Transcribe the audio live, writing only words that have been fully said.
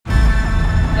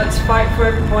Let's fight for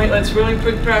every point. Let's really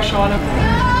put pressure on them.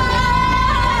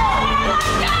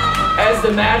 As the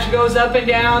match goes up and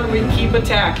down, we keep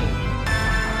attacking.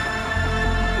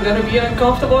 We're gonna be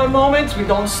uncomfortable in moments, we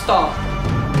don't stop.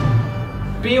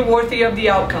 Be worthy of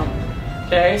the outcome.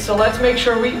 Okay, so let's make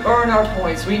sure we earn our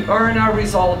points, we earn our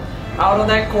result out on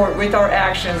that court with our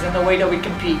actions and the way that we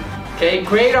compete. Okay,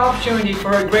 great opportunity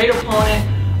for a great opponent,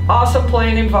 awesome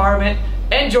playing environment.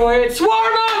 Enjoy it, swarm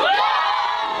up!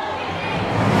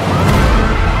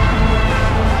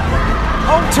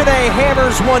 Home today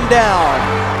hammers one down.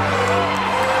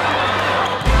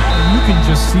 You can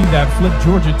just see that flip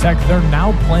Georgia Tech. They're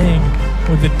now playing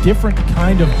with a different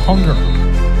kind of hunger.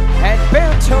 And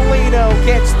Bertolino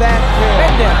gets that kill.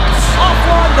 Mendez off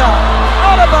Rondo,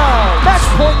 out of bounds. Match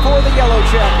point for the Yellow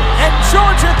Jackets. And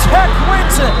Georgia Tech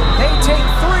wins it. They take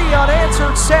 3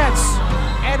 unanswered sets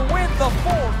and win the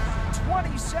fourth,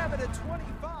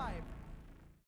 27-25.